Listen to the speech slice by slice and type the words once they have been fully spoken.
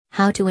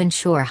How to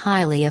ensure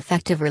highly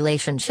effective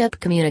relationship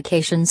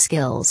communication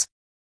skills.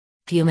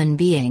 Human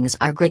beings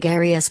are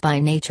gregarious by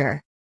nature.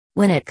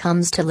 When it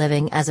comes to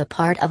living as a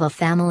part of a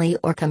family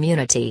or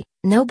community,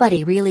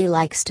 nobody really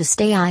likes to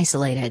stay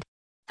isolated.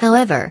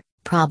 However,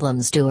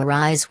 problems do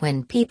arise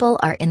when people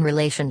are in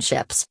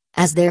relationships,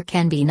 as there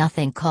can be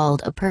nothing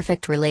called a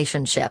perfect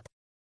relationship.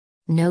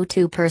 No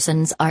two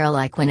persons are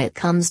alike when it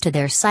comes to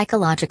their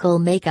psychological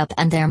makeup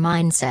and their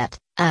mindset,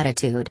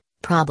 attitude,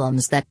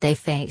 problems that they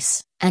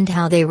face, and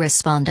how they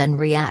respond and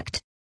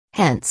react.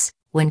 Hence,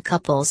 when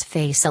couples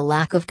face a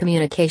lack of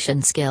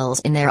communication skills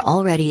in their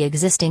already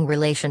existing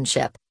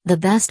relationship, the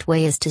best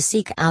way is to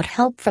seek out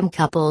help from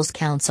couples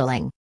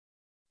counseling.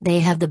 They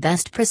have the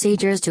best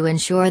procedures to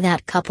ensure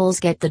that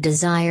couples get the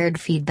desired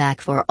feedback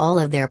for all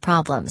of their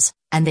problems,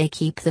 and they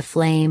keep the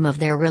flame of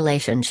their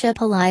relationship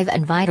alive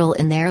and vital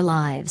in their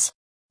lives.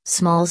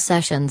 Small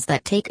sessions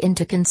that take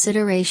into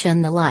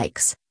consideration the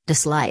likes,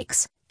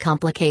 dislikes,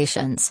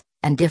 complications,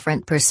 and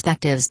different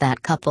perspectives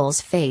that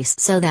couples face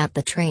so that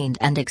the trained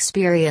and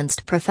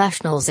experienced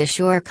professionals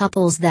assure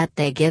couples that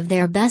they give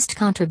their best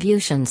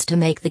contributions to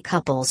make the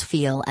couples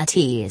feel at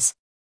ease.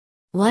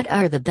 What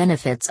are the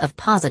benefits of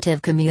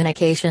positive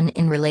communication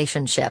in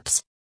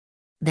relationships?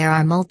 There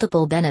are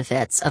multiple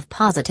benefits of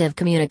positive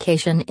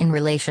communication in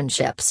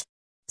relationships.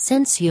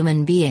 Since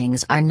human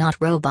beings are not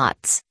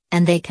robots,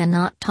 and they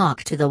cannot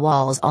talk to the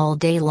walls all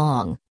day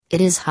long,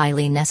 it is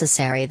highly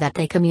necessary that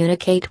they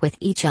communicate with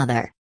each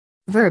other.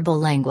 Verbal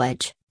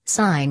language,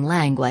 sign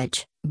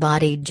language,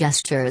 body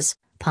gestures,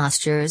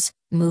 postures,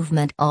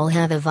 movement all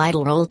have a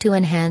vital role to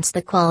enhance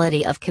the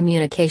quality of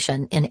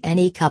communication in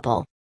any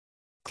couple.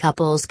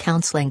 Couples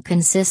counseling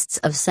consists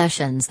of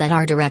sessions that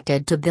are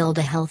directed to build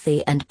a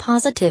healthy and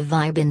positive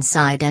vibe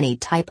inside any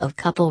type of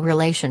couple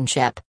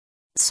relationship.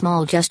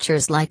 Small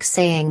gestures like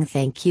saying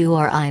thank you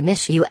or I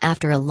miss you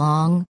after a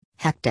long,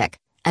 hectic,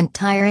 and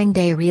tiring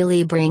day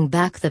really bring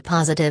back the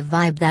positive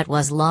vibe that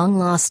was long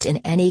lost in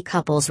any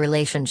couple's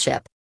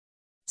relationship.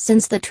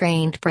 Since the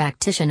trained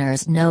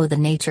practitioners know the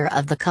nature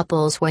of the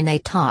couples when they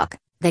talk,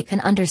 they can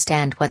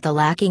understand what the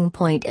lacking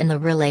point in the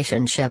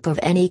relationship of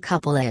any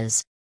couple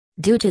is.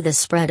 Due to the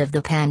spread of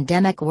the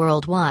pandemic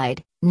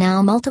worldwide,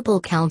 now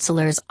multiple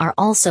counselors are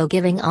also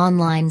giving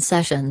online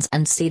sessions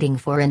and seeding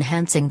for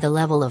enhancing the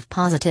level of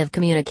positive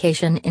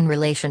communication in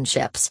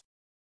relationships.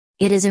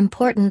 It is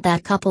important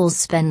that couples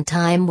spend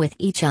time with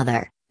each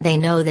other, they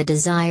know the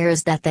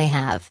desires that they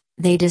have,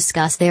 they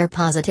discuss their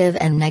positive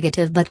and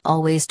negative but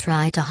always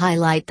try to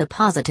highlight the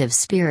positive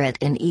spirit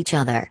in each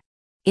other.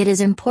 It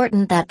is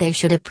important that they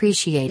should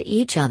appreciate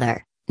each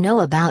other,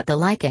 know about the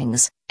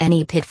likings,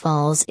 any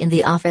pitfalls in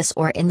the office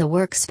or in the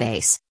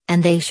workspace,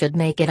 and they should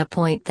make it a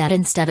point that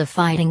instead of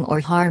fighting or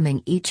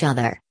harming each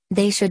other,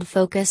 they should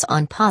focus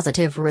on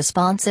positive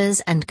responses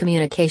and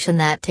communication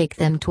that take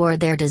them toward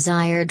their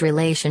desired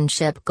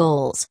relationship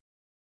goals.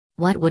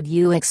 What would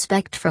you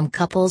expect from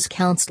couples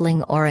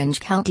counseling Orange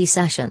County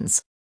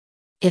sessions?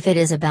 If it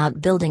is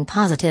about building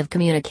positive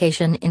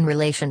communication in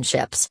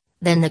relationships,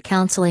 then the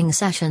counseling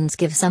sessions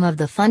give some of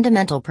the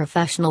fundamental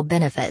professional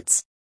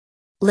benefits.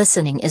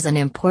 Listening is an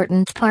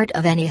important part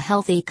of any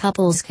healthy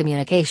couple's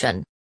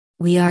communication.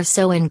 We are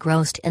so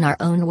engrossed in our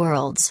own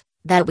worlds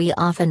that we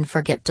often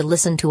forget to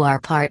listen to our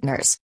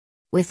partners.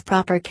 With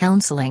proper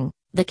counseling,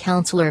 the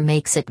counselor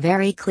makes it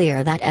very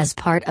clear that as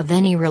part of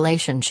any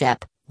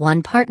relationship,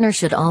 one partner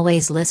should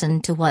always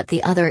listen to what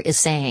the other is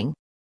saying.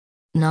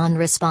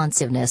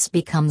 Non-responsiveness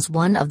becomes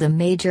one of the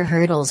major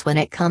hurdles when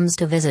it comes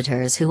to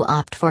visitors who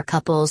opt for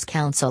couples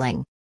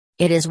counseling.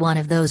 It is one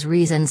of those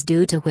reasons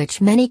due to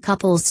which many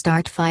couples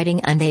start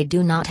fighting and they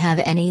do not have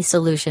any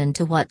solution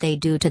to what they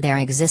do to their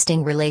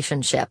existing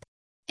relationship.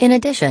 In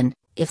addition,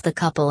 if the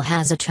couple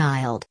has a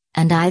child,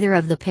 and either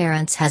of the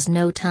parents has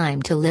no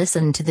time to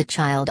listen to the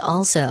child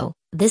also,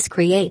 this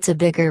creates a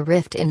bigger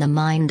rift in the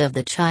mind of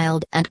the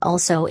child and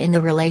also in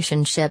the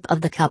relationship of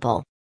the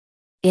couple.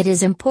 It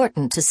is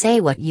important to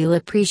say what you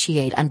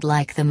appreciate and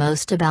like the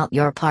most about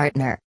your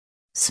partner.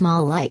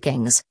 Small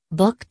likings,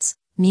 books,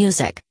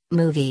 music,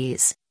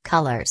 movies,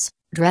 colors,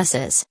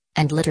 dresses,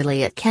 and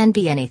literally it can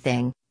be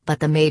anything, but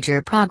the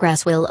major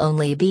progress will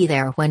only be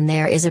there when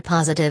there is a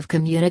positive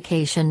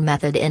communication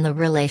method in the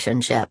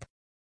relationship.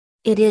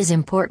 It is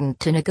important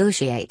to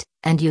negotiate,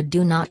 and you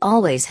do not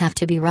always have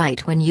to be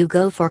right when you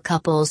go for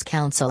couples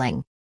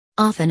counseling.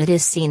 Often it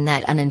is seen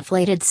that an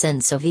inflated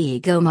sense of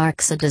ego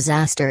marks a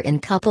disaster in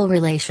couple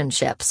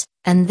relationships,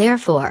 and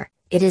therefore,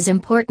 it is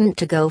important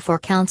to go for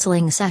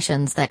counseling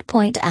sessions that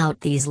point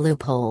out these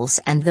loopholes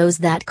and those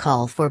that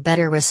call for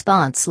better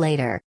response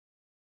later.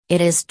 It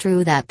is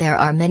true that there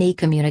are many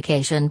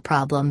communication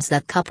problems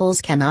that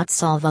couples cannot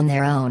solve on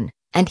their own,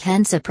 and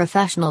hence a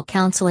professional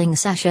counseling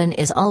session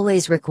is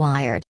always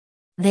required.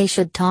 They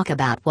should talk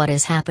about what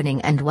is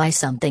happening and why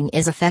something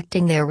is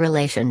affecting their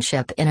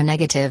relationship in a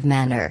negative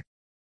manner.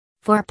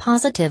 For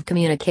positive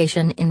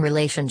communication in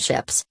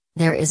relationships,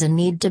 there is a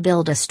need to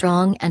build a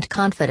strong and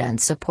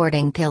confident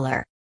supporting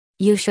pillar.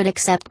 You should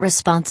accept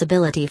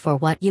responsibility for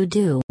what you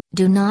do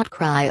not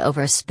cry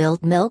over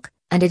spilt milk,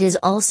 and it is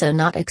also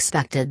not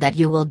expected that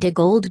you will dig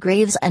old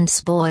graves and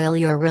spoil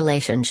your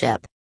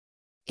relationship.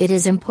 It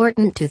is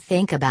important to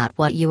think about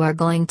what you are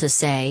going to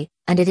say,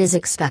 and it is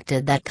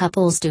expected that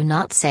couples do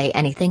not say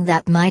anything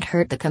that might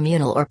hurt the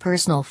communal or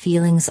personal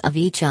feelings of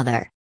each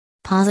other.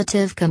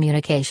 Positive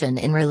communication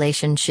in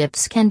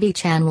relationships can be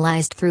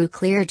channelized through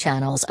clear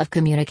channels of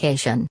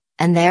communication,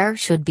 and there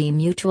should be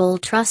mutual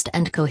trust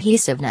and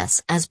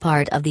cohesiveness as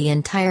part of the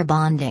entire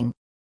bonding.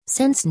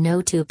 Since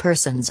no two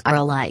persons are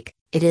alike,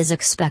 it is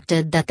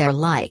expected that their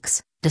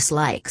likes,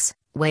 dislikes,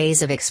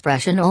 ways of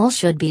expression all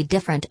should be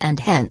different, and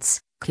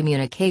hence,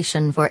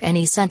 communication for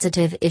any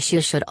sensitive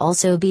issue should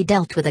also be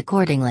dealt with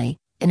accordingly,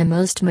 in a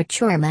most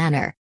mature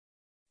manner.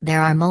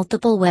 There are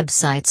multiple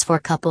websites for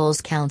couples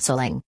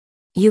counseling.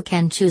 You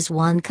can choose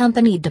one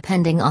company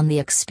depending on the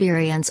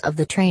experience of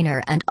the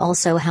trainer and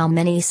also how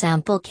many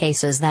sample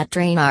cases that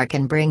trainer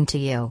can bring to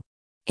you.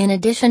 In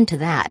addition to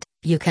that,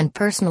 you can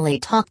personally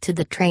talk to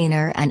the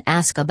trainer and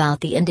ask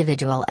about the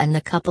individual and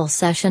the couple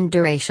session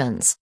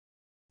durations.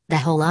 The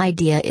whole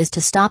idea is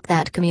to stop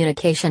that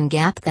communication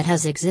gap that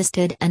has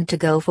existed and to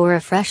go for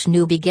a fresh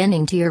new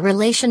beginning to your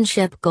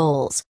relationship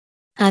goals.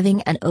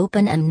 Having an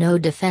open and no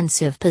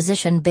defensive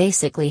position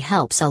basically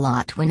helps a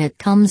lot when it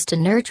comes to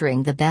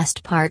nurturing the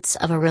best parts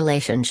of a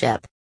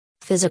relationship.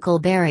 Physical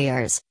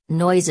barriers,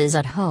 noises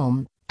at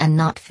home, and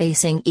not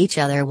facing each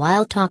other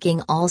while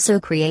talking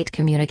also create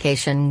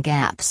communication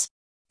gaps.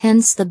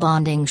 Hence, the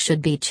bonding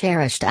should be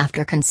cherished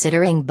after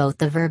considering both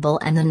the verbal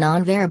and the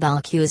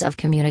nonverbal cues of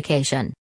communication.